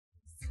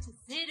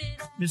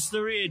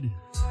Mr. Reid,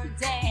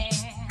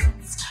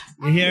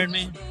 you hearing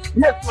me?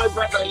 Yes, my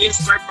brother.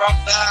 Yes, my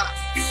brother.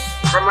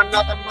 From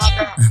another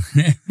mother.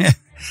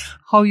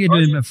 How you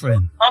doing, my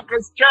friend?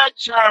 Uncle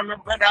Stretch, my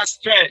brother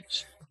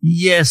Stretch.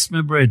 Yes,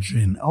 my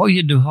brethren. How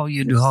you do? I'm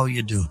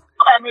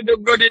do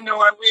good in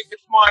our week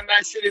this morning.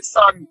 I see the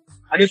sun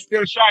and it's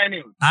still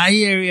shining. I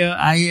hear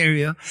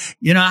you.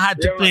 You know, I had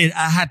to play it.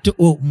 I had to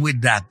open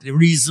with that. The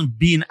reason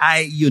being,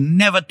 you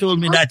never told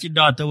me that your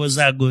daughter was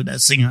that good a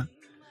singer.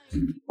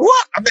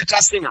 What? A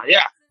better singer,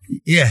 yeah.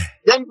 Yeah.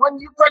 Then when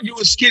you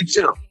produce kids,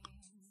 you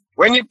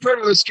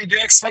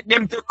expect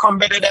them to come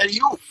better than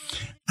you.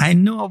 I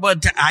know,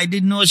 but I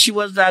didn't know she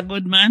was that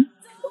good, man.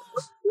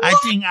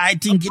 I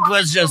think it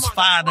was just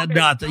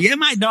father-daughter. Yeah,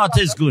 my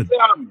daughter is good.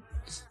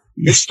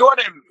 It's two of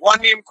them.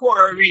 One named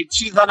Carr.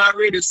 She's on a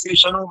radio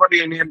station over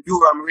there named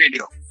Durham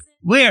Radio.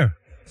 Where?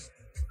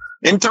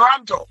 In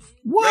Toronto.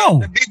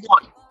 Whoa. The big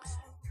one.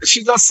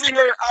 She's a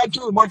singer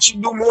too, but she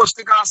do most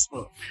of the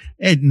gospel.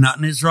 Hey,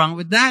 nothing is wrong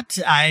with that.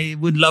 I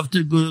would love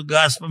to go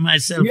gospel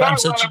myself. Yeah, I'm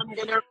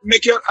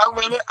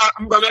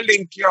gonna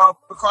link you up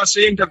because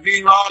you're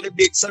interviewing all the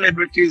big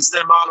celebrities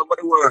them all over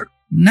the world.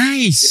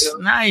 Nice, you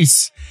know?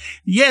 Nice.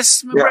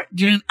 Yes,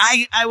 brethren,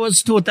 I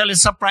was totally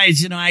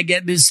surprised. You know, I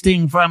get this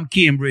thing from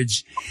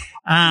Cambridge.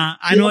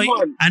 I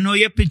know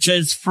your picture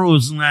is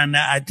frozen, and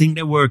I think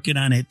they're working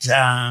on it.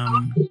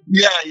 I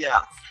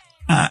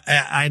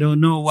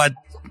don't know what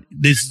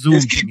this Zoom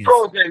It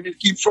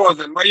keep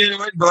frozen. But you know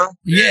what, bro?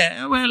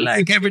 Yeah, well,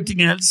 like everything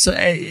else,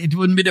 it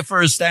wouldn't be the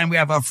first time we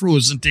have a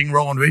frozen thing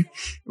round with,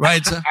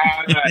 right? So,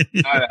 all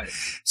right.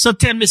 So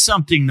tell me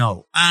something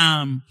now.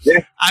 I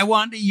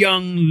want the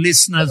young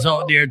listeners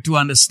out there to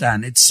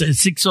understand. It's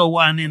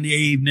 6:01 in the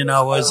evening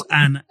hours,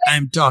 and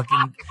I'm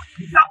talking.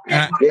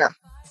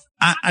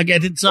 I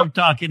getting some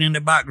talking in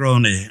the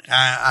background there.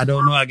 I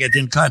don't know. I'm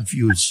getting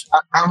confused.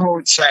 I'm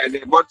outside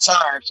there, but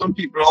sorry, some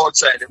people are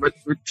outside there. But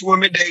with 2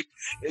 minutes,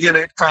 you know,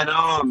 it kind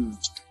of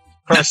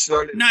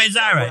personal. No, it's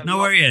all right. No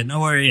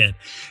worry yet.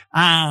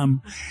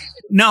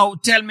 No,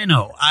 tell me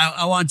now.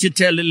 I want you to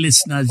tell the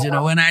listeners, you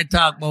know, when I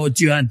talk about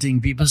you and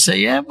things, people say,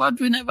 yeah, but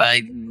we never.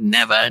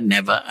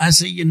 I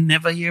say, you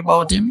never hear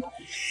about him.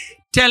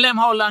 Tell them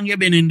how long you've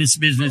been in this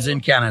business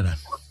in Canada.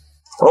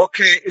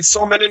 Okay, it's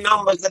so many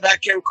numbers that I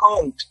can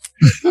count.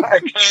 I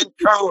can't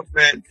count,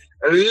 man.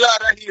 A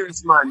lot of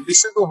years, man.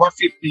 This is over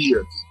 50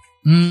 years.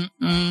 Are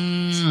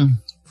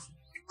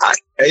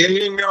you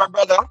hearing me, my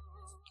brother?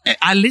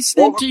 I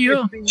listen to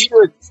you.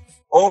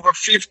 Over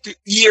 50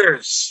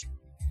 years.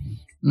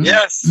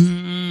 Yes.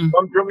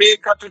 From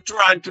Jamaica to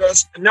Toronto.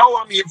 Now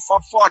I'm here for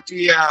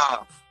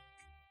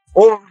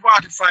over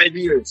 45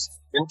 years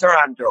in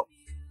Toronto.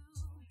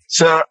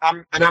 So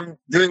I'm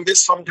doing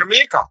this from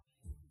Jamaica.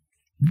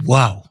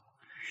 Wow.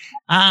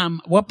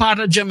 What part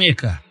of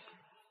Jamaica?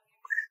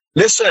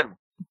 Listen,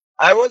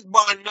 I was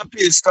born in a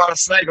place called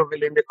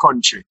Sligoville in the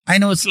country. I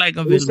know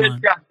Sligoville, in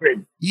St.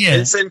 Catherine. Yeah.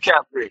 In St.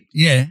 Catherine.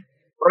 Yeah.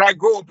 But I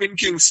grew up in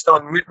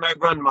Kingston with my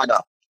grandmother.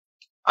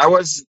 I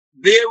was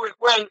there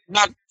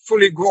not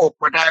fully grew up,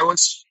 but I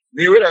was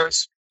there with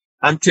us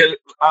until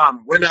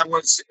when I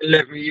was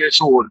 11 years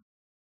old.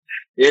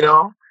 You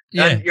know?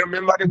 Yeah. And you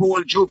remember the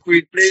whole Jimmy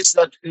Reid place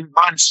that in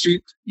Bond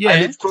Street? Yeah. I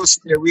lived close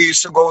there. We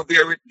used to go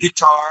there with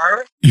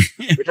guitar,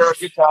 with our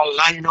guitar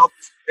lineup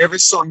every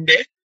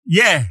Sunday.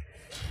 Yeah.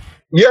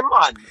 Yeah,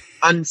 man.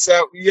 And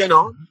so, you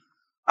know,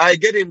 I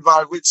get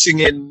involved with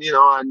singing, you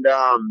know, and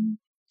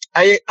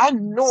I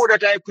know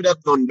that I could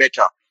have done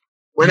better.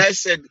 When I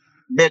said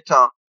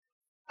better,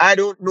 I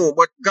don't know,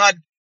 but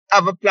God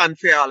have a plan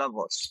for all of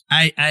us.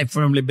 I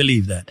firmly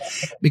believe that.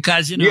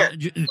 Because, you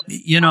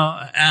know,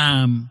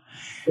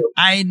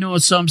 I know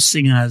some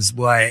singers,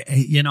 boy.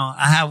 You know,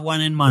 I have one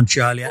in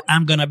Montreal.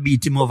 I'm gonna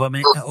beat him over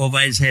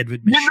his head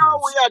with my shoes. You know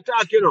who you are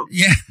talking, you know?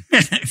 Yeah.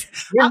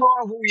 You know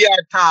who you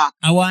are talking.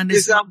 I want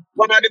this. It's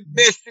one of the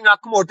best things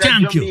that come out of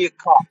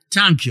Jamaica.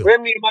 Thank you.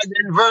 When we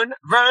imagine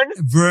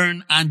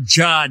Vern and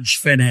George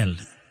Fennell.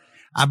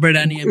 A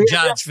brother named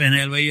George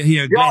Fennell, where you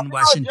hear Glenn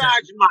Washington.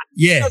 George, man.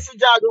 Yeah. That's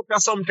George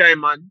up sometime,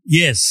 man.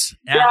 Yes.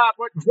 Yeah,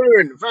 but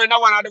Vern, one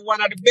of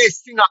the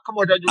best things that come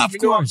out of Jamaica.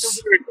 Of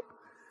course.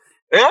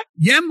 Yeah?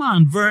 Yeah,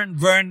 man. Vern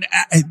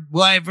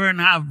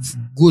have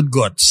good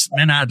guts.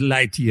 Man, I'd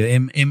lie to you.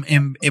 Him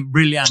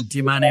brilliant,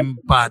 him and him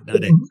partner.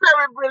 Very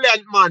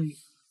brilliant, man.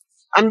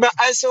 And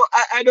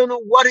I don't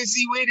know what is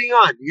he waiting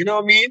on. You know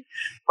what I mean?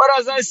 But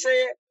as I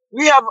say,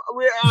 we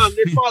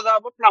the father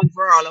have a plan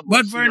for all of us.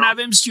 But Vern have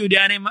him studio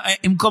and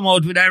him come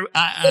out with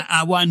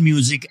a one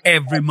music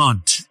every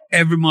month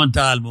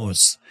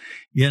almost.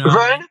 You know?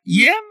 Vern?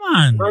 Yeah,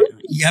 man. Vern?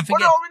 You have to we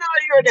not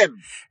hear them.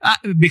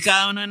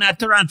 Because in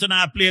Toronto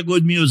now play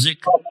good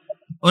music.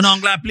 We don't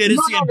play the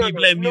same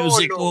people in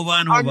music over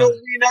and over. I know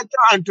we not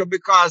Toronto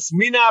because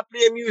me not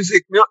play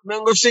music. Me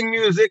go sing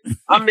music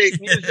and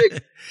make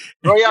music.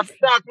 So you have to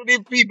talk to the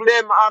people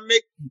them and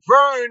make.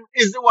 Vern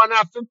is the one who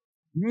have to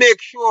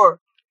make sure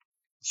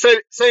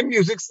say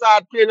music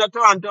start playing at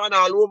Toronto and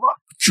all over.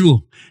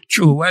 True.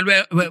 Well,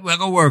 we're going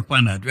to work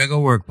on that. But you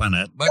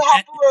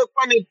have to work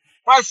on it.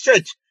 First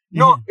stretch.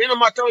 No, it no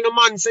matter when the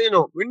man say,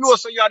 we know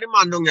so you are the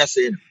man down here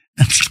saying.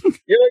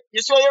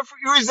 You say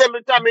you resemble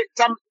Tommy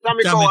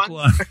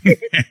Cowan.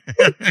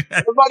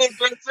 Everybody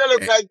can say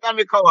look like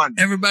Tommy Cowan.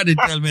 Everybody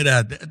tell me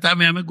that.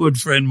 Tommy, I'm a good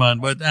friend, man.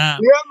 But yeah,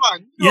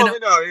 man. Yeah.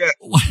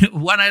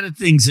 One of the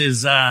things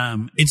is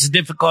it's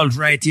difficult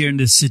right here in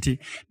the city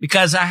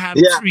because I have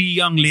 3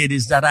 young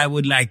ladies that I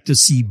would like to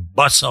see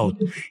bust out.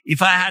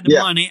 If I had the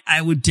money,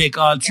 I would take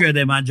all 3 of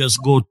them and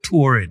just go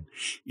touring.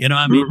 You know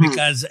what I mean? Mm-hmm.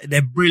 Because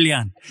they're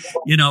brilliant.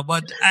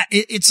 But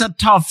it's a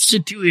tough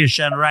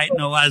situation right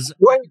now.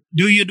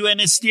 Do you do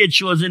any stage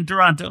shows in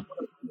Toronto?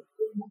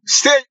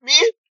 Stage me?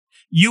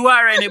 You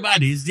are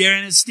anybody? Is there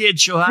any stage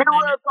show happening? Me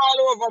work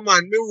all over,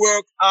 man. Me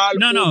work all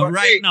over. No,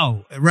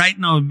 right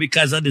now,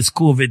 because of this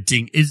COVID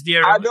thing. Is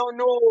there? I don't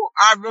know.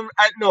 I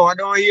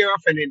don't hear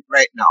of anything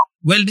right now.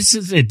 Well, this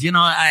is it.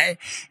 The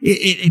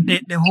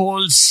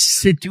whole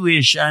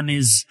situation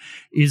is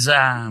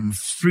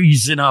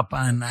freezing up,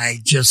 and I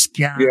just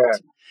can't. Yeah.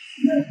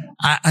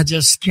 I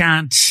just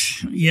can't,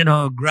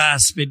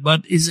 grasp it.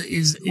 But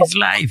it's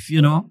life,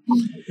 No,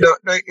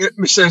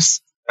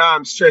 Mrs.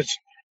 Stretch.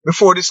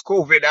 Before this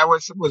COVID, I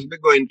was supposed to be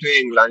going to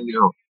England,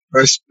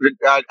 First,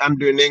 I'm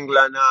doing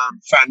England,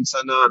 France,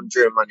 and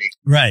Germany.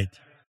 Right.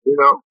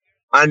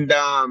 And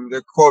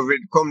the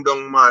COVID come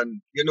down,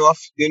 man. Me no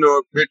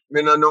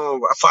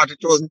know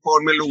 40,000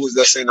 pounds me lose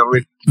the same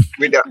with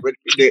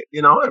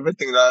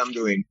everything that I'm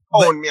doing.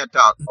 Own me a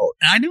talk about.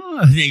 I know.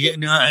 But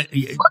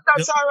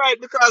that's all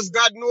right because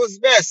God knows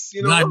best.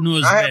 God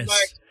knows best.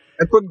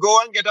 I could go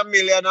and get $1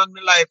 million on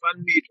my life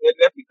and meet with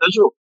left it and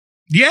show.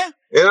 Yeah.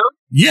 Yeah.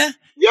 Yeah.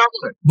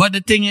 But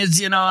the thing is,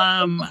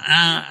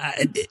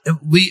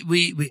 we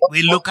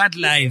look at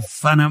life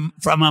from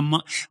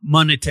a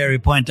monetary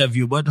point of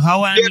view. But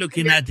how I'm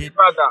looking at it,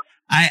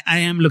 I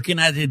am looking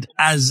at it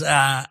as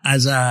for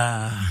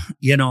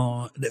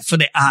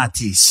the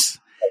artists,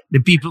 the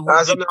people who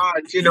as an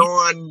art,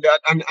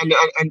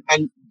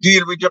 and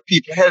deal with your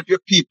people, help your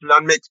people,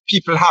 and make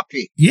people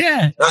happy.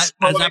 Yeah, as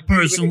a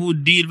person who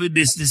deal with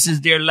this is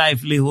their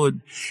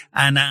livelihood,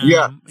 and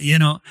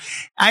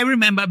I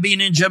remember being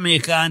in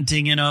Jamaica and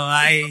thing.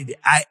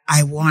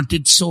 I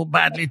wanted so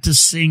badly to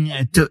sing,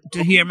 to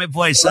hear my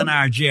voice on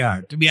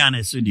RJR. To be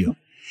honest with you,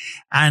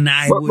 and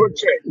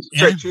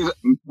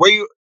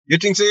You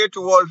think so you're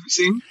too old to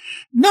sing?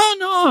 No.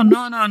 I'm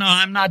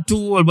not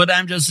too old, but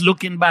I'm just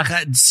looking back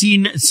at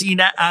seeing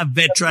a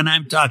veteran.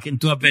 I'm talking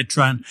to a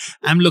veteran.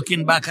 I'm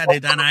looking back at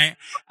it, and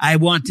I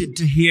wanted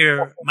to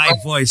hear my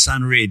voice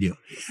on radio.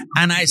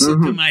 And I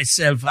said to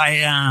myself,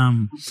 I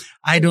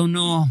don't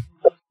know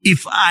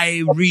if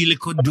I really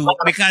could do it.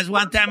 Because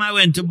one time I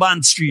went to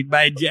Bond Street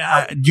by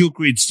Duke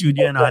Reid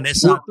studio, and they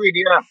saw,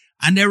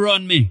 and they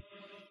run me.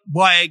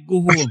 Boy, I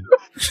go home.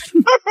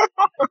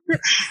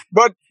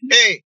 But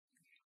hey,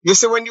 you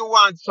see, when you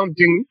want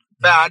something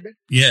bad.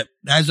 Yeah,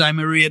 that's why I'm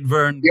a Red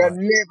Vern. You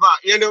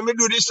never, me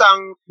do this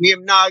song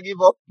named Nah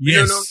Give Up.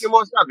 Yes. You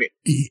must have it.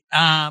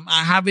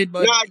 I have it,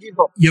 but Nah Give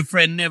Up. Your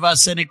friend never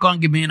said it can't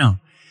give me,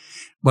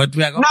 But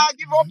we are going. Nah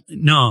Give Up?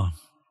 No.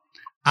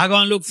 I'm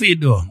going to look for it,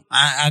 though.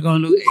 I'm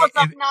going to look. You must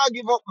have Nah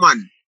Give Up,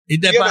 man.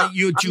 It's on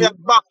YouTube. I'm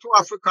back to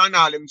Africa and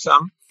all them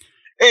song.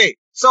 Hey,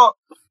 so,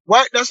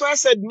 that's why I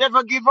said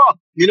never give up.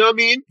 You know what I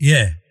mean?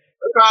 Yeah.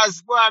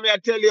 Because, boy, I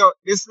tell you,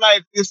 this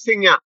life, this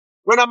thing here.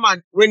 When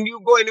you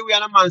go anywhere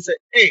and a man say,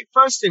 hey,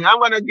 first thing, I'm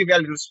going to give you a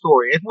little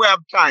story. If we have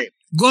time.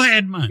 Go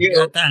ahead, man. You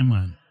got time,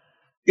 man.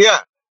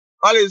 Yeah.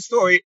 A little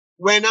story.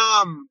 When,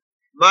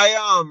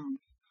 my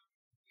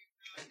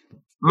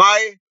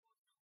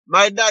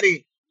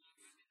daddy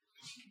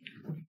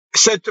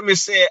said to me,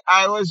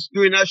 I was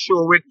doing a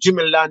show with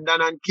Jimmy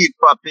London and Keith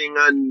Popping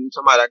and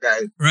some other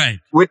guys. Right.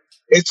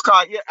 It's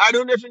called, I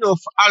don't know if you know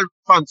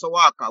Alfonso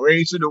Walker, where he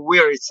used to do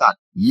Where It's At.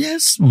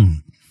 Yes,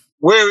 man.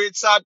 Where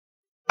It's At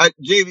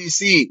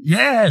JVC.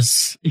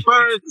 Yes.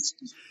 First,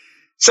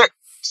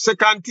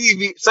 second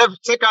TV,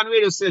 second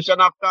radio station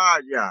after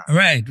RJR.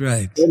 Right.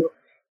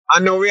 I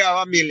know we have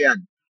 1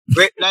 million.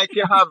 Like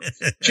you have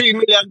 3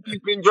 million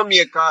people in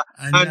Jamaica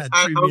and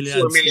 4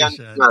 million.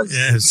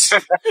 Yes.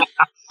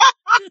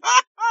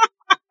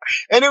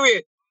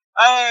 Anyway,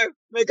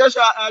 make a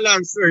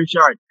long story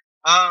short.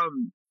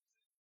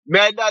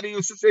 My daddy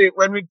used to say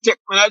when I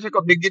take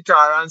up the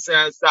guitar and say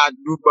I start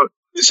do,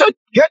 he said,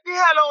 get the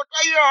hell out of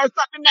here,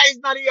 stop the noise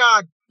in the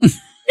yard.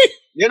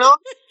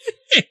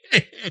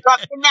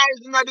 Stop the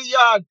noise in the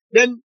yard.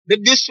 Then the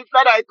district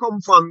that I come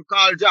from,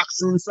 called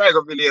Jackson,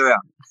 Cyberville area,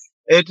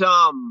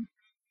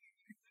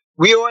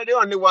 we were the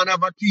only one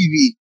have a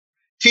TV.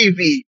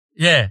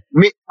 Yeah.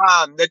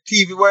 The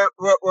TV were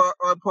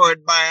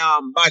powered by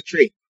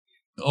battery.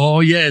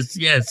 Oh, yes.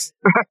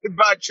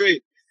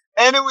 Battery.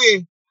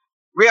 Anyway,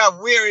 we have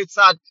Where It's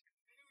At.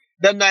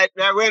 The night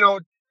I went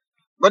out.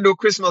 We do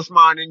Christmas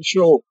morning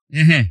show.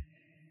 Mm-hmm.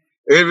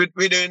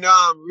 We doing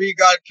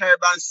Regal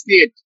Caribbean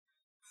State.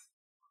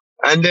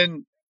 And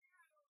then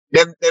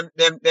them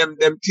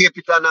tape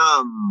it and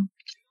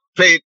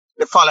play it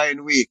the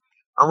following week.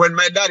 And when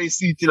my daddy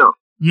see it,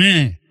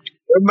 when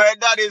my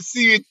daddy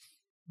see it,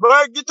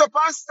 Boy, get up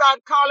and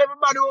start call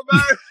everybody over.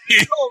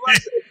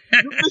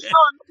 Look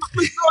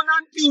my son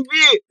on TV.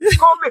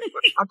 Come here.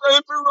 I tell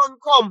him to run,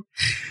 come.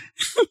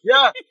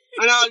 Yeah.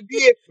 And I'll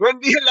be, when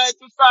they like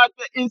to start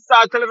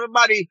tell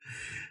everybody,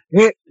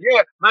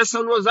 yeah, my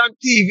son was on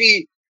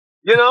TV,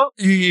 you know?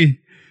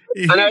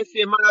 And I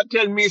say, man, I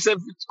tell me, say,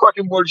 it's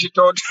cutting bullshit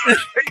out.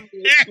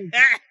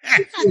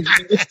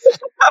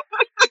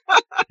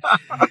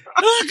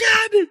 Oh,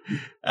 God.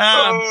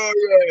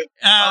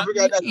 I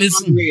forgot that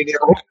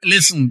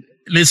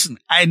listen,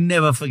 I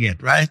never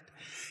forget, right?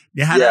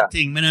 They had a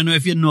thing, I don't know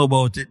if you know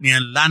about it, near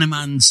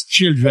Lanneman's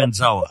Children's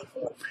Hour.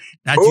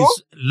 That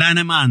is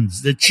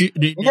Lanneman's, the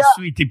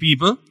sweetie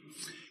people.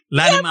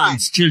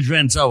 Lanneman's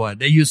Children's Hour.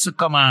 They used to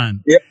come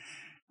on. Yeah.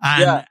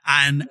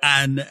 And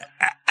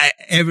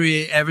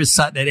every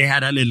Saturday they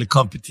had a little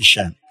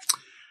competition.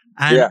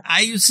 And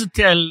I used to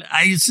tell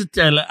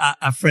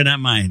a friend of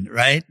mine,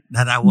 right,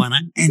 that I want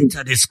to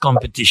enter this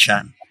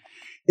competition.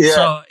 Yeah.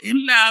 So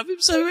in love, he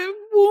said,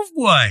 move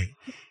boy.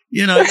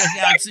 You know,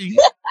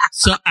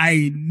 so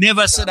I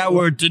never said a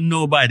word to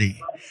nobody.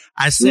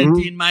 I sent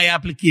in my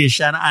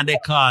application and they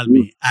called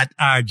me at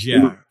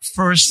RGR.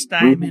 First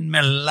time in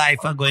my life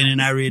I'm going in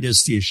a radio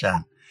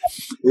station.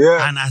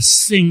 Yeah. And I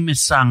sing my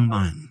song,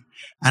 man.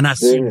 And I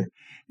sing,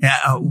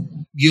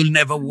 You'll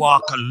Never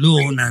Walk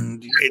Alone.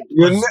 And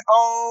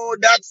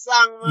that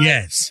song, man.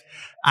 Yes.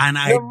 And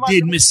I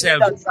did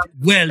myself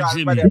well,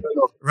 Jimmy.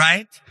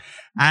 Right?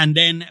 And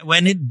then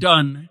when it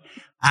done,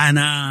 and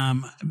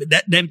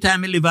them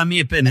time I live on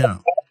Maypen, you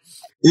know.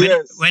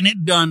 When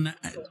it done,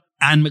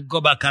 and we go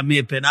back on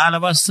Maypen, all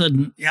of a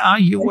sudden,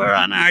 you were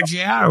on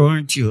RGR,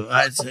 weren't you?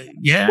 I said,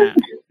 yeah.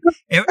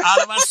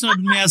 All of a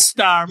sudden, me a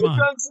star, man.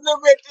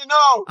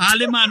 All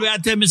the man will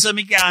tell me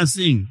something can't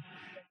sing.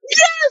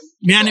 Yes!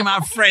 Me and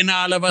my friend,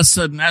 all of a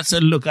sudden, I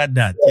said, look at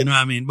that. You know what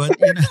I mean? But,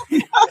 you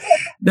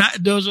know,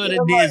 those were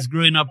the days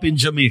growing up in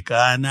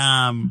Jamaica. And,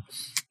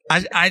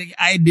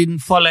 I didn't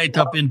follow it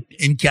up in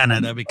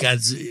Canada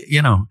because,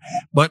 you know,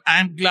 but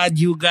I'm glad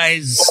you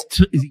guys,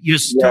 you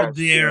stood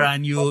there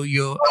and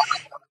you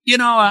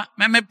know,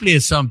 let me play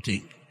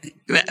something.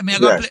 May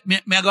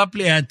I go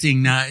play a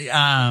thing now?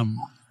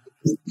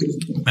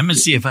 Let me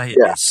see if I hit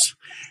this.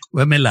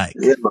 What me like?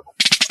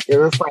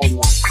 You're fine,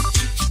 man.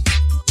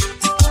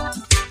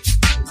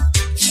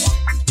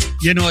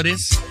 You know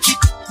this?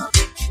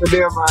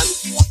 Yeah, man.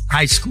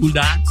 High school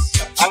dance.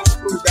 High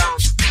school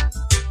dance.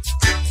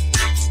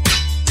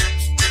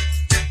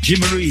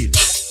 Jimmy Reid.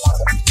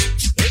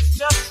 It's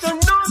just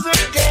another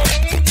day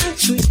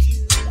to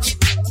you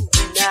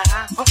now.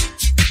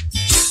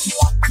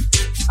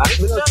 It's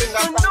just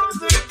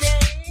another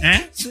day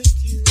to you.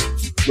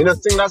 You know,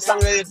 sing that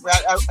song.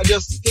 I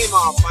just came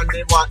off and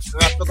they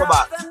have to go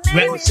back.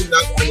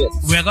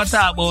 We're going to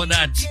talk about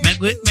that.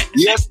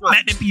 Yes, man.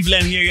 Let the people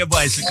hear your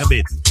voice a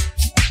bit.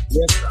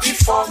 Yes,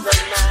 before the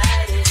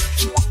night is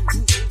through.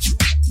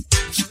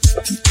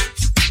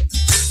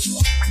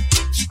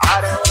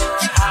 Out of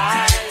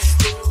high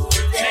school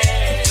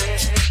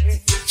days.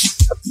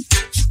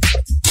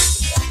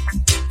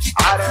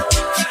 Out of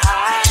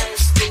high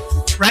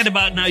school. Right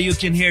about now, you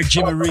can hear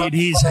Jimmy Reid.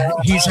 He's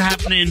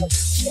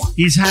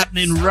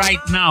happening right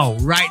now.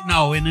 Right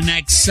now, in the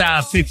next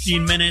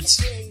 15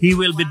 minutes, he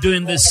will be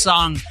doing this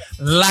song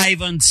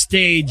live on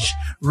stage,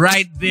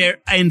 right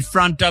there in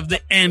front of the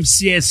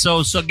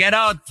MCSO. So get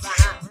out,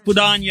 put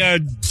on your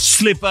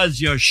slippers,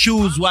 your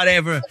shoes,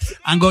 whatever,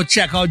 and go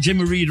check out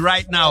Jimmy Reid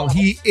right now.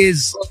 He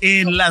is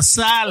in La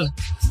Salle.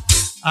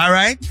 All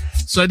right.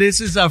 So this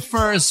is our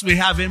first. We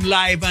have him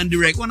live and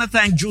direct. I want to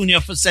thank Junior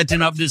for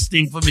setting up this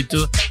thing for me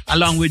too,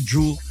 along with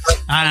Drew.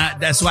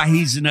 That's why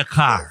he's in a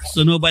car,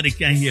 so nobody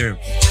can hear him.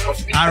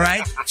 All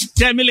right.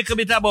 Tell me a little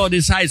bit about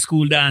this high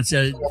school dance,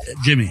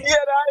 Jimmy. Yeah,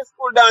 the high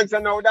school dance,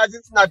 now that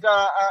is not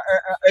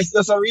it's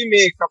just a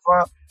remake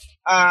of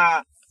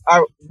a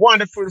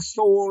wonderful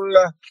soul,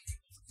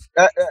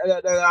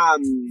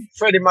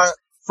 Freddie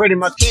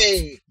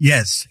McKay.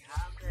 Yes.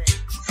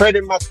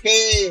 Freddie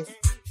McKay.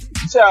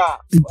 Sure,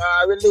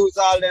 we lose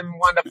all them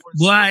wonderful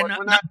boy,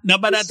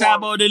 nobody talk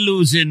about the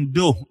losing,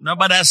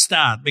 nobody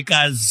start,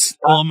 because,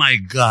 oh my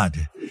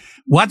God.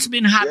 What's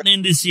been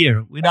happening this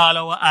year with all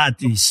our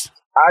artists?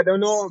 I don't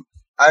know,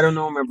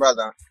 my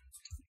brother.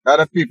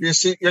 Other people, you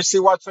see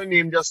what's her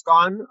name just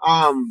gone,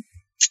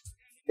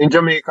 in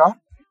Jamaica?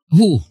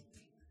 Who?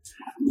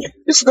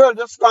 This girl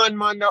just gone,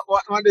 man,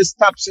 one this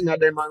top singer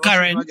there, man.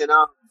 Karen?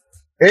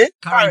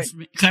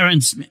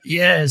 Karen Smith.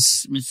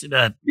 Yes, me see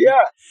that.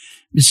 Yeah.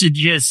 Mr.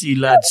 Jesse,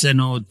 lads, and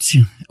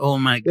oh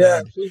my God.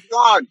 Yeah, she's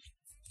gone.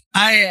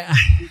 I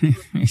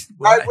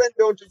went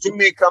down to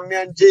Jamaica, me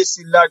and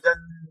Jesse Lodge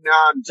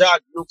and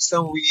Jack Nooks,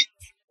 and we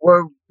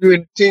were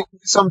doing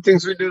some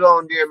things we did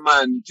down there,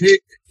 man.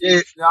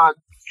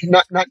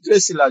 Not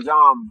Jesse Lodge,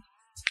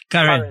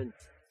 Karen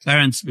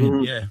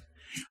Smith, yeah.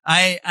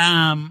 I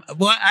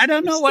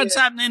don't know what's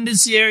happening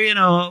this year, you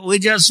know. We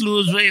just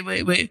lose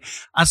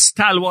a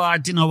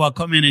stalwart in our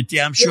community.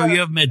 I'm sure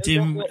you've met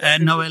him,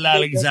 Noel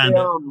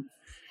Alexander.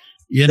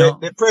 You know?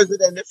 The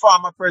president, the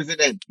former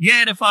president.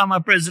 Yeah, the former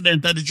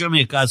president of the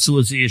Jamaica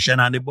Association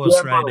and the bus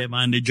Yeah, rider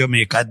and the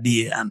Jamaica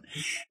Day. And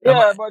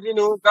Yeah, but you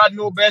know, God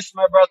know best,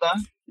 my brother.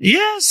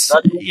 yes,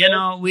 God know you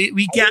know,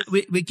 we can't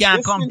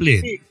This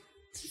complain. week,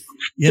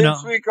 You know,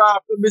 this week I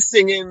have to be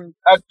singing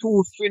at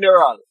 2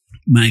 funerals.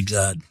 my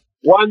God.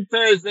 One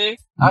Thursday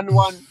and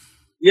one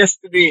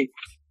yesterday.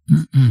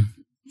 Mm-mm.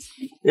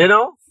 You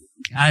know?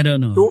 I don't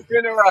know. 2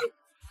 funerals.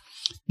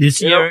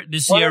 This You year, know,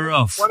 this one year of-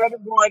 rough. One of the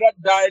boy that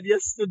died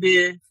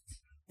yesterday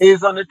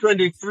is on the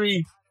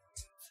 23.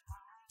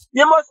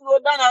 You must know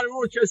Donald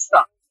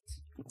Rochester.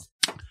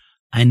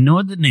 I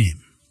know the name.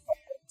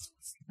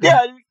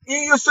 Yeah,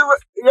 he used to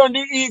run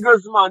the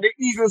Eagles, man, the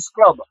Eagles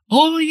club.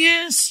 Oh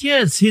yes,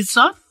 his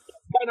son.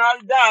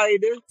 Donald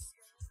died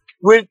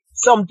with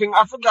something.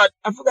 I forgot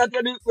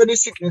what the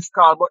sickness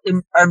called, but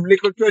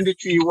little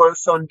 23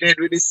 was son dead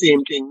with the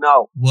same thing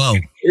now. Wow.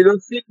 He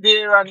don't sit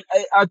there and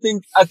I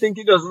think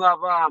he doesn't have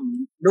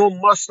no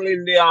muscle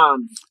in the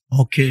arm.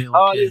 Okay,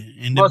 All his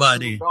in the muscle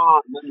body.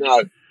 gone and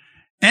all.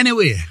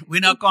 Anyway,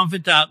 we're not going to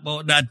talk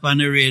about that on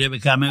the radio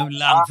because I'm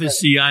long to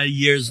see you.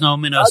 Years now,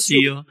 me not see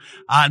you.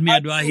 And me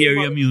do I hear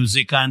your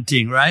music and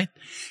thing, right?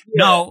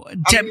 Yeah. Now,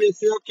 I mean, you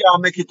say, okay, I'll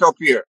make it up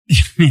here.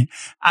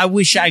 I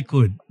wish I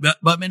could,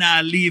 but me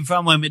not leave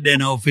from when me then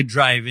now for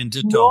drive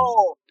into town.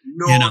 No,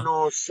 You know.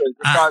 no, sir.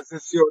 Because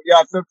it's you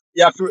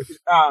have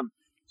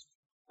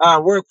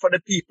to work for the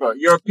people,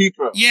 your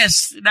people.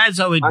 Yes, that's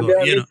how it And goes,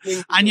 they're you know.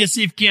 listening to And you. you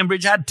see, if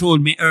Cambridge had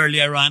told me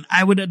earlier on,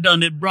 I would have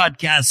done it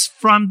broadcast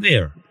from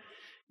there.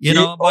 You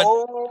know, but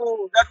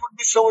Oh, that would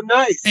be so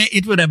nice.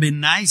 it would have been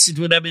nice. It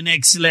would have been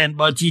excellent.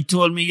 But he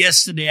told me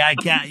yesterday, I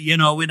can't, you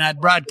know, we're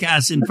not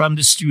broadcasting from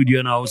the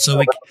studio now.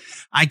 So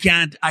I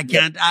can't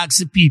ask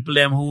the people,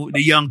 the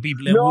young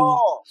people,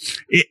 No.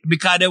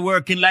 because they're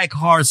working like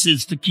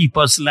horses to keep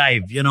us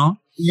live, you know?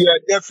 Yeah,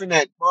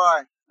 definite,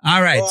 boy.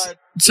 All right. Boy.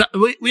 So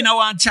we don't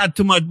want to chat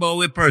too much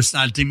about our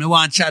personal thing. We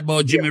want to chat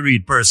about Jimmy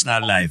Reid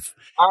personal life.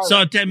 All So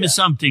right, tell me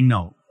something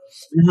now.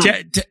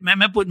 Let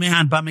me put my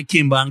hand on my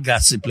Kimber and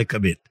gossip like a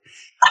bit.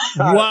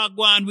 Walk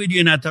on with you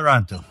in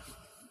Toronto.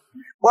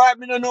 Boy, I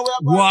don't know where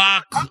I'm going.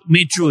 Walk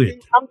me through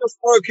it. I'm just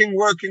working.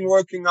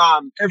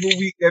 Every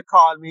week they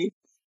call me.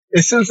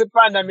 Since the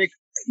pandemic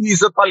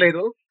eased up a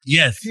little,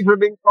 Yes. people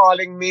been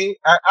calling me.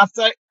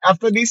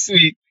 After this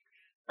week,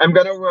 I'm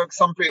gonna work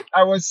something.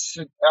 I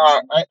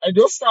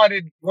just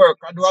started work.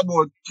 I do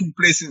about 2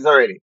 places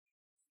already.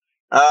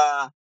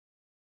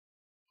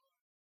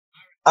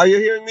 Are you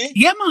hearing me?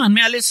 Yeah, man.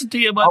 May I listen to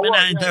you, but Oh, me not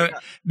yeah, inter- yeah.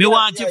 Me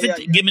want you Yeah,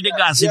 to yeah, give me the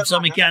gossip yeah, so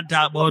man. me can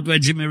talk about what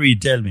Jimmy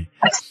Reid tell me.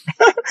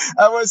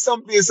 I was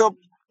someplace up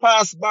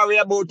past Barry,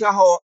 about an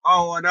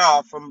hour and a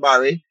half from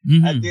Barry. I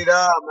Mhm. did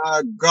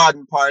a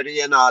garden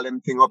party and all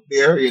them thing up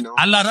there, you know.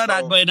 A lot of So,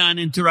 that going on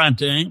in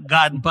Toronto, eh?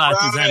 Garden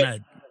parties Right.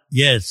 and that.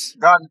 Yes.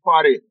 garden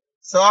party.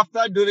 So after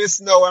I do this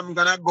now, I'm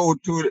gonna go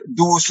to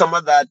do some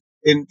of that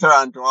in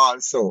Toronto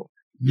also.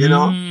 You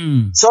know?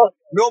 Mm. So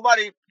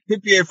nobody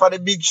prepared for the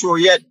big show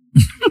yet.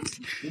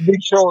 The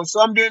big show.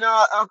 So I'm doing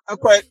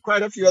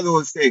quite a few of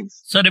those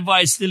things. So the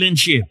voice still in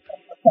shape.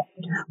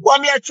 Well,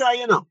 me I try,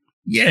 you know.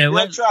 Yeah, Me I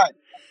well, try.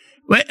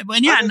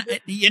 when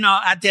you know,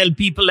 I tell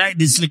people like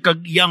this little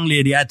young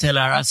lady, I tell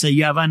her, I say,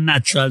 you have a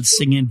natural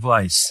singing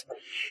voice.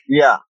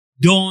 Yeah.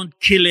 Don't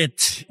kill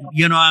it.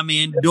 You know what I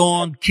mean?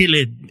 Don't kill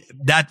it.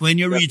 That when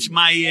you reach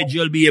my age,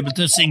 you'll be able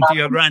to sing to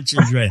your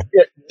grandchildren.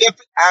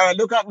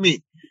 Look at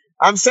me.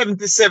 I'm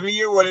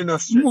 77-year-old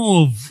enough.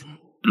 Move.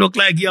 Look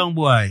like young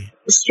boy.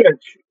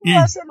 Stretch.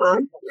 Yeah. Yes,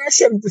 man. I'm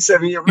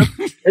 77 years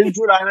old. In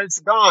July, it's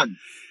gone.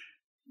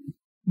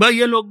 But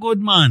you look good,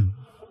 man.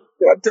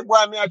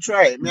 Why me I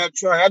try?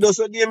 I just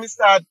so me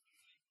start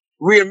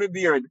wear my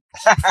beard.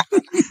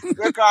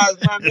 Because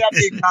man, me a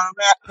big man.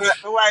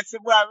 My wife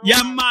said, "Boy,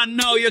 Yeah, man,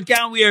 now you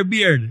can wear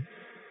beard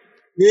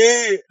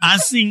yeah,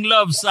 and sing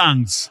love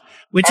songs.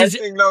 Which I is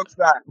sing love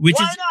song. which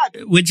Why is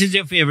not? which is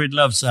your favorite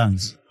love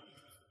songs?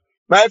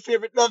 My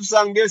favorite love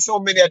song. There's so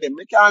many of them.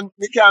 We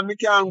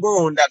can't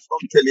go on that from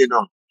till you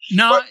know.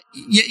 No, But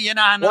you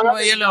know, none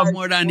where you love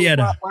more than the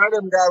other. One of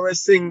them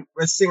guys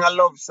will sing a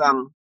love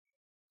song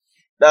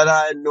that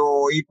I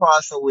know he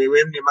passed away.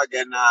 When him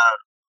again?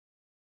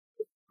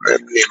 When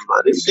him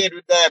man? He's dead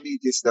with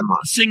diabetes, the man.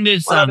 Sing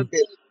this One of song.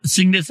 them.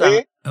 Sing this song.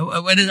 Eh?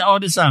 What is all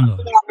the song?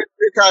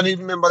 We can't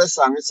even remember the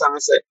song. The song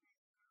said,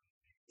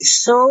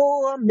 "It's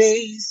so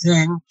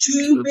amazing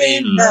to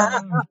be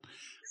loved.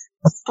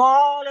 I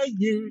follow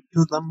you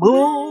to the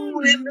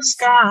moon in the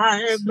sky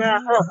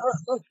above."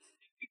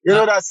 You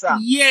know that song?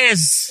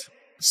 Yes.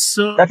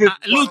 So That is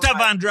Luther one of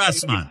my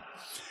Vandross, man.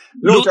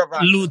 Luther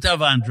Vandross. Luther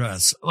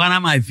Vandross, one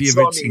of my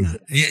favorite So singers.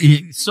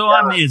 amazing. So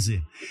Yeah.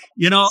 amazing.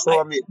 You know, So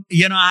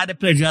amazing. I had the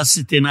pleasure of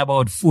sitting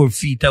about 4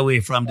 feet away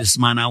from this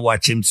man and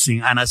watch him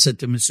sing. And I said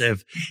to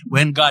myself,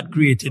 when God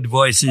created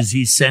voices,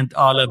 he sent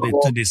all of it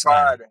to this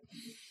guy. God.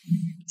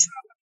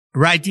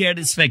 Right here,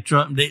 the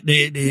spectrum, When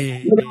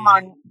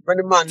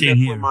the man thing left,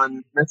 here.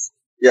 man,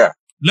 yeah.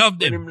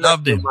 Loved when him. him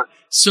Loved left him. the man.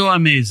 So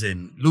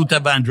amazing. Luther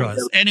Vandross.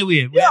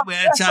 Anyway, Yeah, we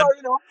that's how,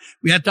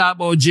 are talking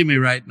about Jimmy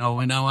right now.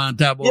 And I want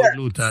to talk about Yeah.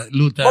 Luther.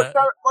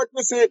 But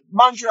you see,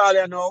 Montreal,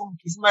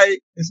 it's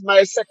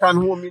my second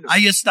home, Are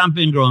you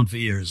stamping ground for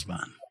years,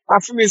 man?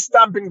 And for me,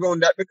 stamping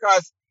ground that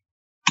because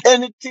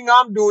anything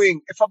I'm doing,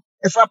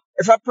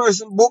 if a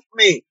person book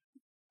me,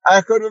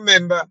 I could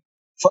remember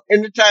for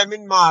any time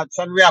in March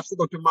and we have to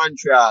go to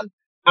Montreal.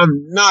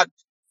 I'm not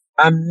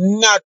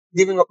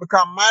giving up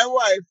because my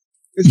wife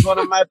is one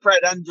of my pride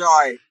and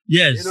joy.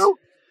 Yes. You know,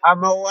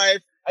 I'm a wife.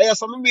 I have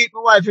to meet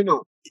my wife, you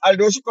know.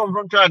 Although she come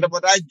from Toronto,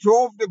 but I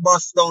drove the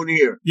bus down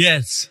here.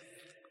 Yes.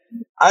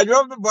 I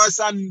drove the bus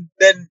and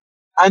then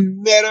I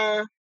met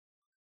her,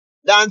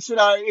 danced with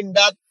her in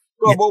that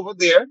club over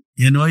there.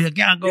 You know, you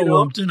can't go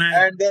home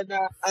tonight.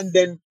 And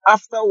then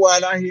after a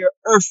while, I hear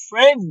her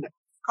friend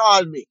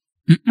call me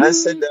and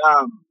said,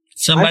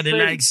 somebody my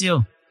friend likes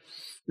you.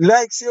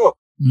 likes you.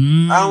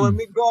 Mm. And when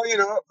we go, you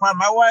know, my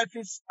wife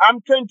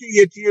I'm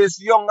 28 years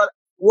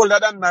older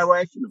than my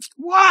wife, you know.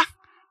 What?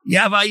 You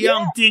have a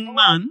young thing,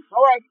 man. My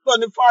wife is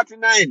only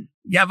 49.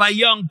 You have a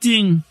young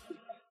thing.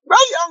 Very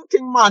young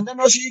thing, man. You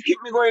know, she keep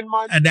me going,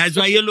 man. And that's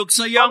why you look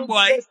so young,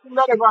 boy. The best thing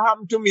that ever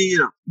happened to me, you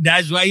know.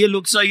 That's why you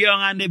look so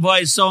young and the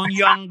voice sound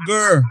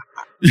younger.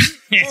 She's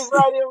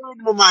right here with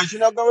me, man.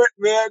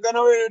 We're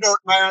gonna wear it out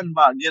my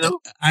handbag, you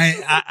know.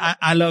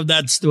 I love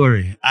that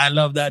story. I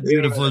love that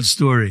beautiful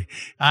story.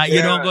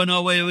 You don't go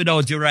nowhere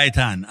without your right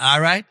hand.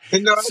 All right. You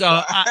know, So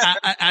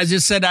I as you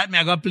said that, me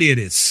I go play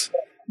this.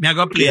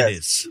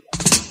 This.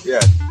 Yeah.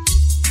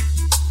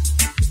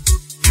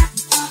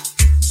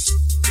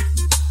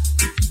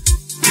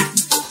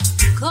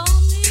 Call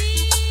me.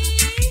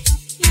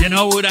 You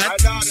know who My that?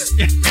 daughter.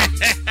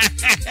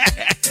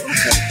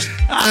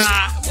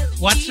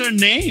 What's her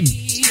name?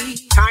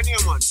 Tanya,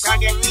 man.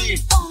 Tanya Reid.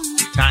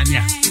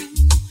 Tanya.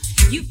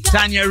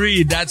 Tanya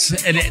Reid. That's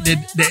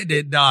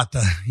the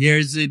daughter.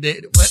 Here's wait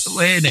there.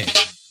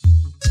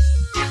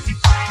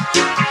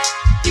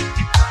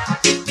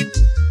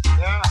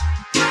 Yeah.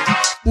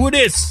 Who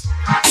this?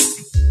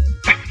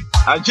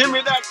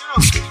 Jimmy that, you know.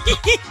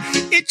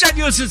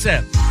 Introduce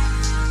yourself.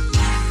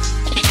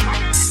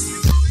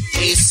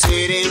 He's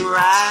sitting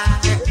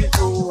right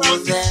over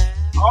there.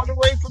 All the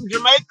way from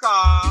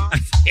Jamaica.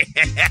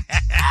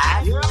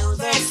 I know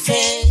that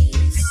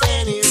face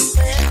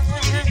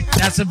anywhere.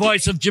 That's the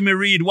voice of Jimmy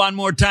Reid. One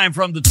more time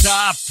from the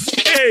top.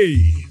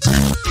 Hey!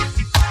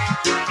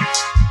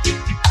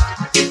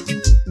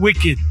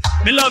 Wicked.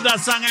 Me love that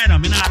song, I know.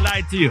 Me not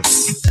lie to you.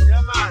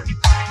 Yeah, man.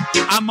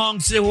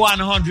 Amongst the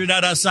 100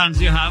 other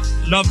songs you have,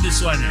 love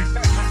this one.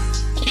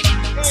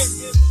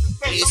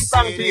 Some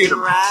song to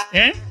you.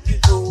 Eh?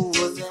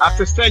 I have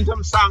to send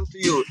some song to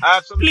you. I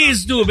have some.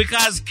 Please do,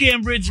 because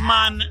Cambridge,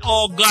 man,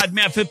 oh God,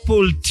 me have to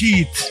pull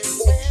teeth.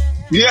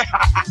 Yeah.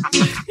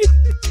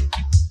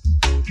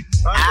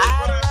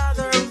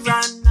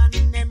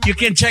 You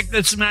can check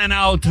this man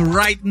out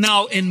right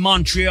now in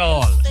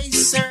Montreal.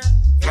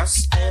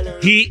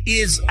 He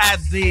is at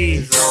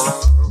the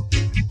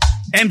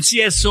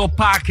MCSO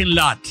parking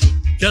lot.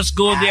 Just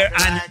go there,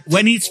 and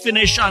when he's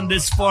finished on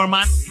this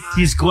format,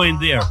 he's going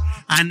there.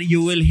 And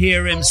you will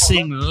hear him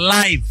sing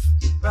live.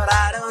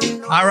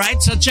 All right,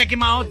 so check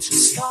him out.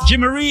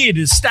 Jimmy Reid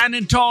is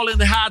standing tall in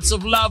the hearts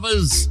of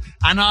lovers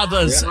and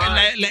others.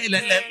 Yeah,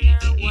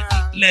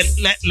 Let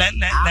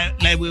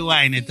me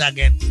rewind it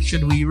again.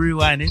 Should we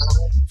rewind it?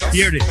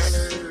 Here it is.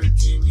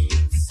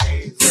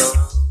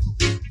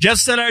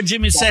 Just tell her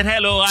Jimmy said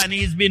hello, and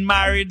he's been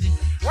married,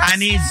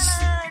 and he's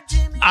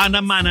on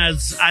the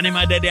manners, and him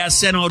and they are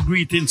send out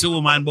greetings to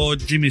woman, but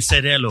Jimmy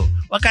said hello.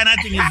 What kind of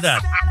thing is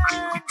that?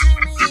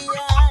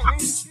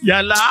 You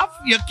laugh?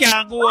 You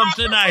can't go home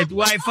tonight.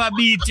 Wife will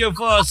beat you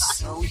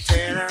first.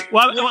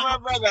 What? My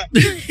brother.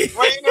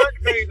 Why you not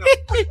going up?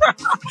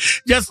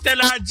 Just tell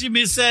her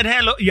Jimmy said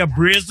hello. You're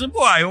brazen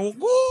boy. Oh,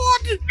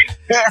 good.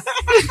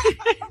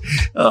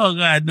 Oh,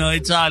 God. No,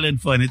 it's all in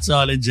fun. It's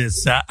all in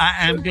jest. I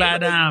am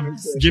glad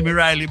Jimmy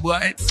Riley,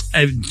 boy.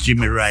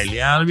 Jimmy Riley.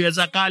 I always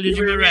call you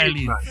Jimmy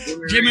Riley.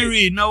 Jimmy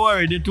Reid, no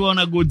worry. The two on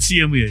a good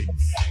same way.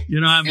 You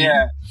know what I mean?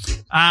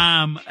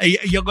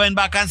 Yeah. You're going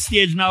back on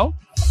stage now?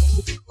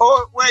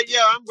 Oh, wait,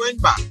 yeah, I'm going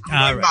back.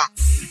 All right. Back.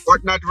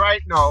 But not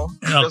right now.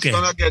 I'm Okay. just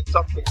gonna get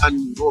something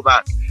and go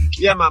back.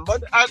 Yeah, man.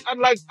 But I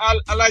like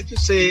to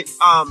say,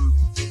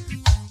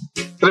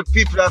 the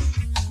people of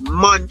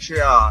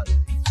Montreal,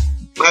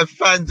 my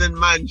fans in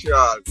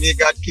Montreal, may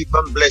God keep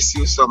and bless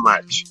you so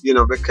much, you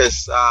know,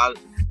 because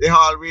they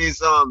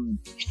always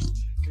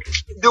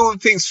do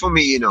things for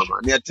me, you know,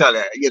 man. I tell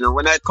you, you know,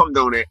 when I come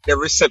down here, the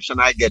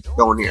reception I get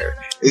down here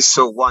is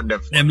so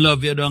wonderful. Them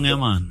love you down here,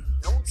 man.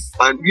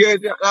 And yeah,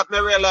 that me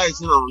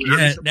realize, you know.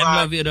 Yeah, them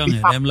love you down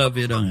here. Them love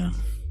you down here.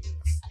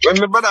 When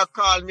my brother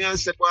called me and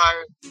said, well,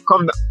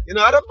 come down. You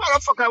know, that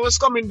motherfucker was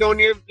coming down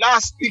here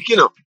last week, you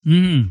know.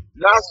 Mm-hmm.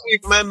 Last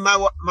week, my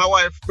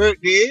wife's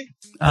birthday,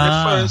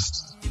 the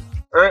first,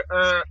 her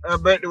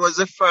birthday was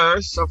the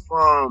first of,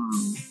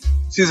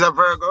 she's a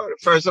Virgo, the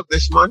first of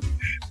this month.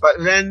 But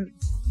then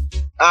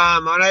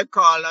And I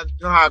called and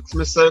to ask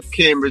Mr.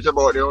 Cambridge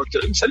about the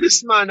hotel. He said,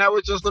 listen, man, I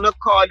was just gonna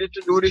call you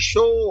to do the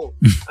show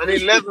on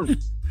 11.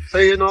 So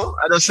I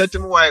just said to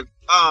my wife,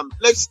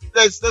 let's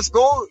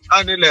go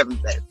on 11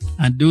 then.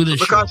 And do the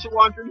show. Because she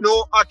wants to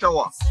know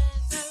Ottawa.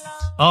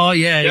 Oh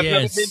yeah, You've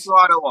never been to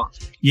Ottawa.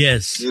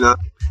 Yes.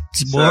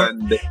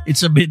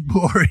 It's a bit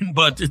boring,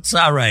 but it's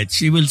all right.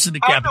 She will see the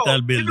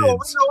Capitol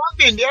buildings. I've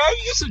been there. I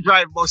used to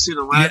drive bus, when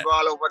I go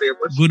all over there.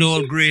 But good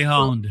old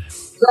Greyhound.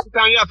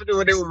 Sometimes you have to do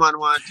what the woman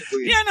wants to do.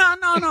 Yeah,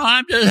 no.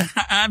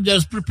 I'm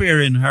just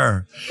preparing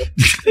her.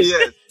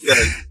 yes.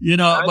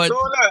 I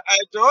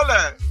told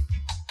her.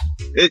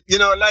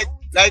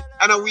 Like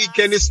on a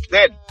weekend is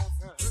dead.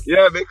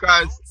 Yeah,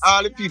 because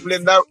all the people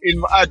in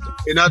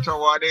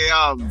Ottawa,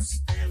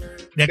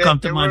 they come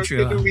to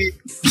Montreal. The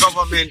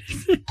government.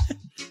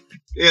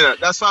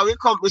 That's why we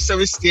come. We say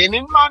we're staying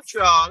in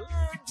Montreal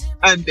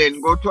and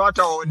then go to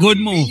Ottawa. Good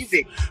move.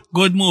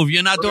 Good move.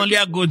 You're not only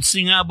a good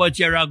singer, but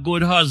you're a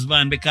good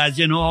husband because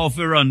you know how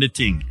to run the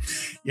thing.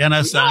 You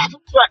understand?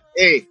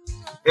 Hey,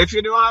 if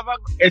you don't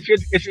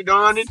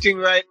run the thing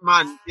right,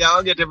 man,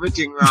 you'll get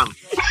everything wrong.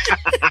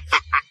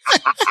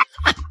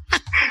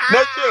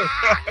 That's true.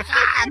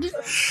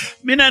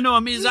 Me no know.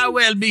 Me is a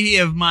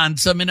well-behaved man,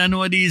 so me no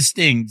know these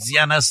things. You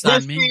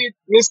understand me?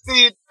 You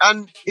see it,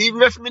 and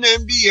even if me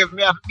don't behave,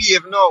 me have to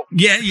behave now.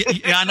 Yeah,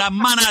 and the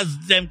manners,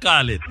 them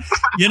call it.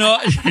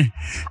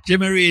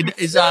 Jimmy Reid,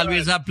 it's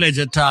always a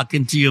pleasure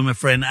talking to you, my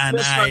friend. And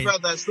yes, my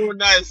brother, so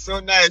nice.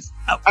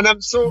 And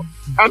I'm so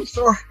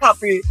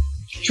happy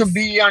to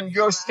be on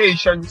your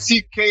station,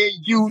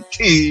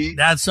 CKUT.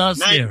 That's us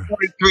there.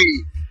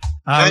 9.3.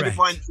 All right.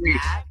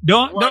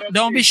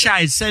 Don't be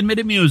shy. Send me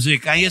the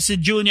music. And you see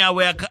Junior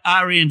where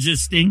I arrange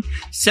this thing.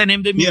 Send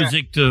him the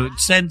music to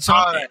send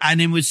some, and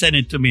then we send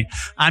it to me.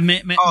 And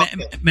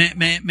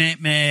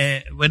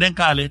what they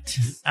call it?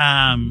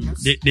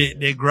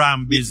 The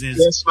gram business.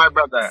 Yes, my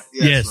brother.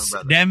 Yes,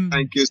 my brother. Them.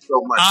 Thank you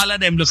so much. All of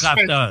them look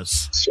after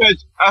us.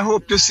 Stretch, I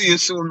hope to see you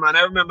soon, man.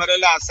 I remember the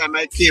last time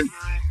I came.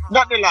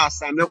 Not the last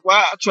time.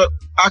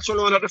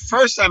 Actually, one of the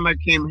first time I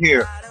came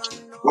here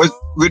was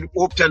with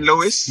Hopeton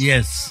Lewis.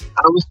 Yes.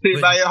 I was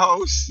staying by your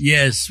house.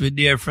 Yes, with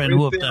dear friend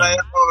Hopeton. Stayed by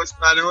your house,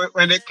 man,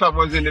 when the club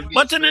was in the beach.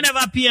 But you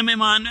never pay me,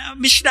 man.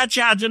 Me should have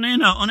charged you, you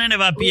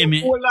never pay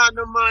me. Hold on,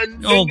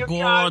 man. Oh,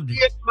 God.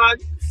 Man.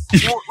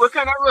 We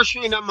kind of rush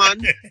you in, man.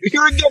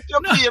 You will get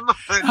your pay,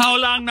 man. How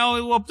long now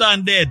we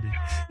Hopeton dead?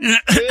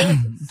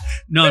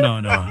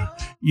 No.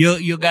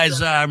 You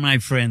guys are my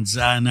friends,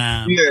 and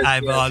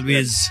I've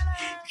always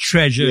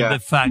treasured the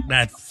fact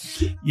that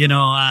you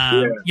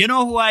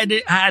know who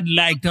I'd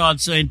liked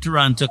also in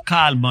Toronto,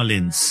 Carl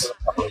Mullins.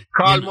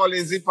 Carl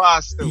Mullins, he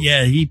passed too.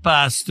 Yeah, he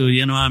passed too,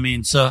 you know what I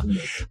mean? So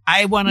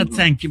I want to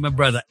thank you, my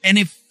brother.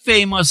 Any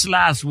famous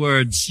last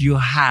words you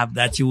have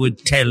that you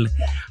would tell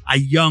a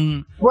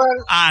young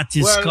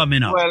artist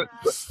coming up?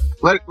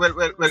 Well,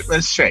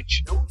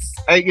 Stretch.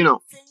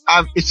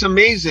 It's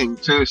amazing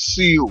to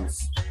see you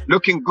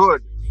looking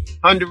good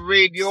on the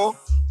radio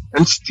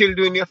and still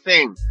doing your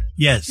thing.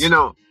 Yes.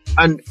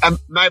 And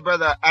my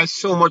brother, I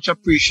so much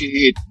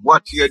appreciate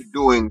what you're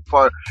doing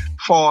for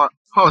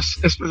us,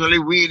 especially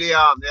we the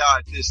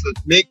artists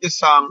that make the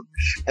song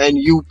and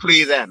you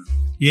play them.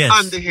 Yes.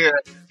 And they hear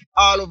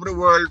all over the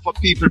world for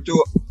people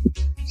to.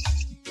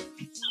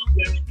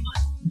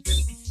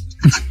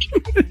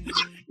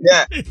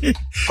 Yeah.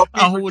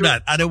 Who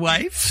that? Are the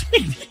wife?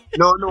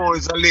 No,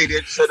 it's a lady.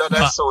 It said that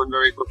I sound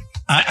very good.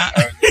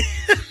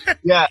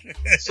 Yeah.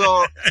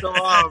 So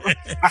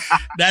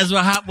that's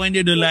what happens when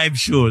you do live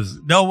shows.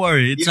 Don't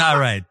worry, it's all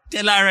right.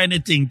 Tell her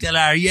anything. Tell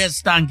her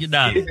yes, thank you,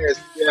 darling.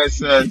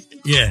 Yes.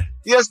 Yeah.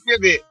 Yes,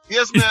 baby.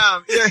 Yes,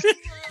 ma'am. Yes.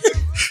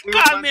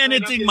 Call me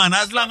anything, man.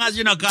 As long as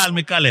you don't call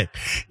me Kale.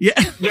 Yeah.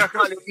 You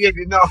call it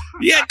baby now.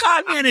 Yeah,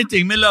 call me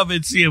anything. Me love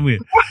it same way.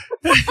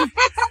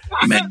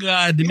 My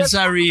God,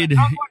 Mr. Reid.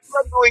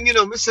 What you're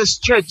doing, Mr.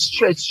 Stretch.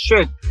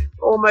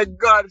 Oh my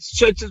God,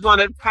 Stretch is one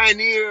that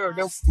pioneer,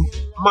 the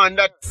man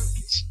that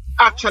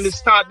actually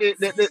started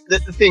the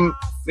thing,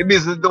 the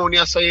business down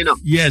here. So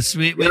Yes,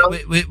 we did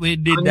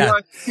and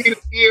that. You're still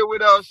here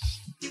with us,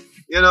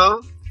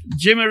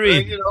 Jimmy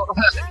Reid.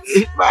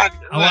 Man,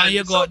 I want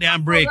you to go out there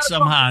and break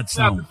some hearts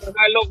now. And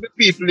I love the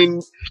people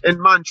in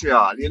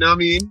Montreal. You know what I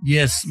mean?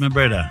 Yes, my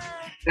brother.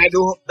 I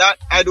do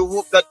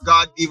hope that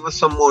God give us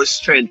some more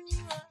strength.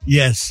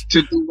 Yes.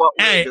 To do what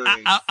we're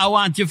doing. I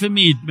want you to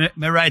meet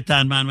my right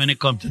hand man when it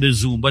comes to the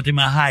Zoom, but he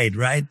might hide,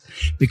 right?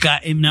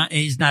 Because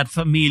he's not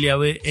familiar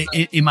with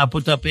he might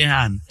put up his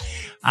hand.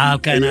 All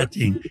kind of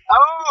thing.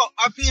 Oh,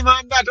 I feel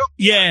man that up.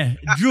 Yeah.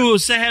 Drew,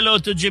 say hello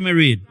to Jimmy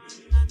Reid.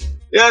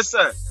 Yes,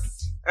 sir.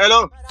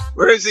 Hello.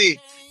 Where is he?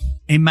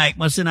 He might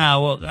must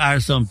now or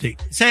something.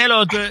 Say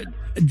hello to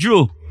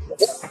Drew.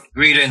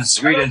 Greetings,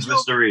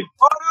 Mr. Reid.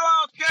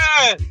 Oh,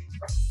 okay.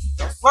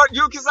 But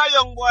you is a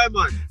young boy,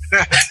 man.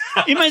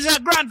 He is a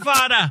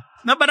grandfather.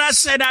 No, but I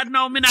said that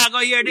now, me not go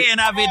hear the end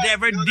of it.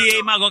 Every day,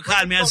 he go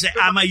call me and say,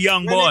 I'm a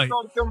young boy. When it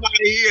comes to my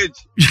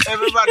age,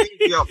 everybody's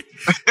young.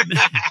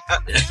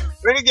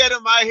 When you get to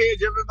my age,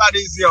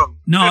 everybody's young.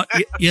 No,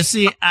 you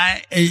see,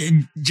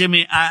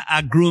 Jimmy,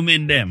 I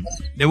grooming them.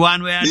 The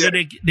one where I do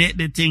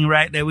the thing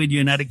right there with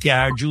you in the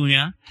car,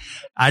 Junior.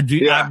 I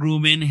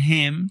grooming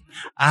him.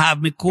 I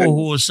have my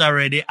co-host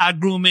already. I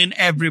grooming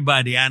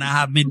everybody, and I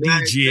have my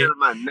DJ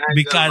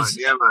because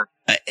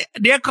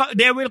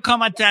there will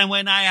come a time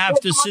when I have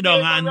to sit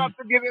down and have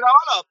to give it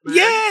all up, man.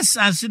 yes,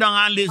 and sit down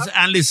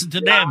and listen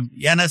to them.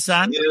 You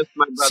understand? Yes,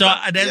 my brother.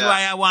 So that's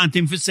why I want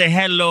him to say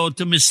hello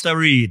to Mr.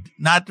 Reid,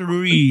 not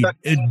Reid,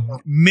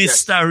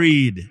 Mr.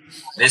 Reid.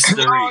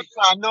 Mr. Reid.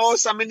 No,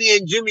 sir, my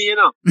name Jimmy, you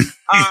know.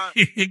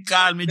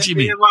 Call me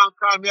Jimmy.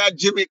 Call me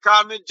Jimmy.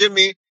 Call me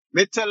Jimmy.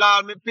 Me tell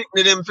all me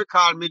picnic them to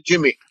call me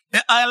Jimmy.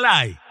 I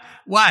lie.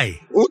 Why?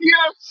 Oh,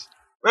 yes.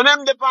 When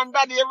I'm depend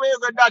daddy, everywhere you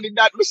go, daddy,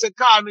 that we say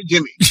call me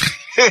Jimmy.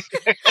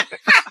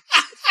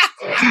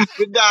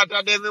 The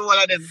daughter, them, all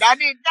of them.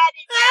 Daddy.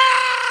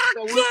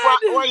 So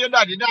why your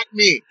daddy? Not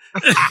me.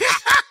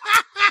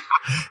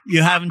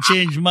 You haven't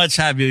changed much,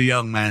 have you,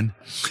 young man?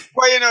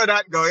 Well, you know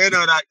that go.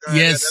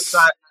 Yes.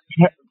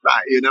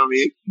 You know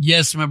me?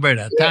 Yes, my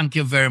brother. Thank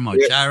you very much.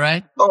 Yeah. All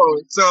right?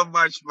 Oh, so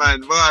much,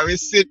 man. Boy, we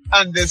sit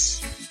on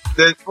this,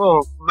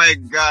 oh, my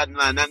God,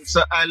 man. And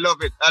so I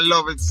love it. I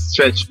love it,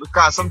 Stretch.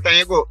 Because sometimes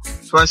you go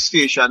to a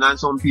station and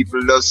some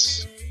people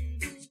just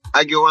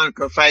argue one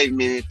for 5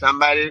 minutes. And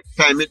by the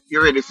time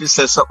you're ready to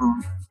say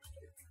something,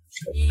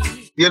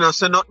 you know,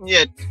 so nothing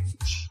yet.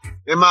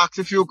 They ask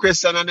a few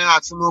questions and they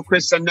ask more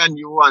questions than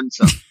you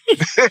answer.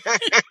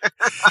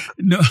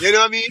 No. You know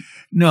what I mean?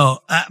 No,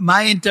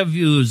 my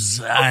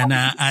interviews, and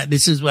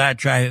this is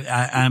what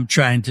I'm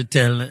trying to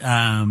tell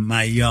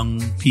my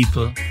young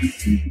people.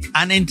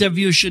 An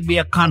interview should be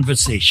a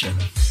conversation.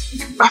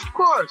 Of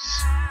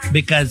course.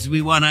 Because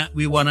we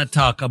wanna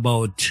talk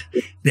about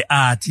the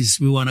artists.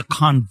 We wanna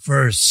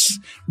converse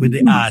with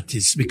the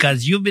artists.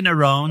 Because you've been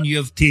around,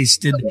 you've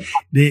tasted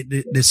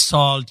the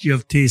salt,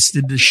 you've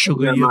tasted the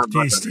sugar, you've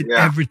tasted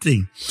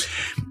everything.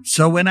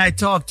 So when I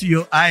talk to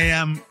you, I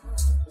am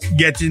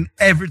getting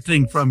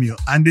everything from you.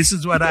 And this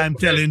is what I'm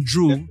telling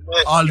Drew.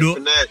 Although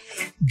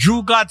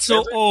Drew got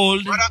so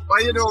old. Why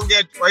you don't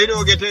get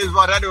is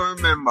what I don't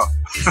remember.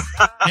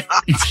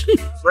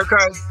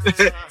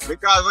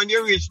 because when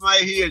you reach my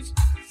age,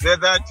 there's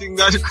that thing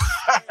that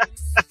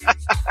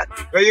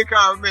you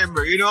can't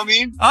remember. You know what I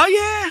mean? Oh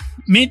yeah.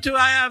 Me too.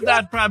 I have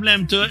that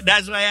problem too.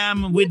 That's why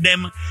I'm with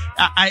them.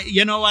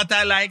 You know what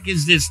I like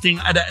is this thing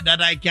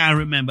that I can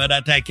remember,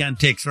 that I can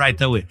text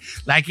right away.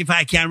 Like if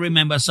I can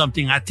remember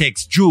something, I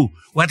text Drew.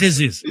 What is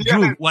this? Yeah.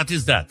 Drew, what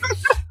is that?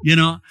 You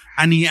know,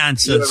 and he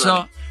answered. Yeah,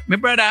 so, my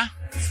brother,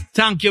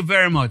 thank you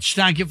very much.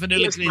 Thank you for the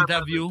little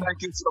interview. Brother.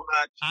 Thank you so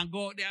much. And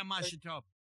go out there and mash it up.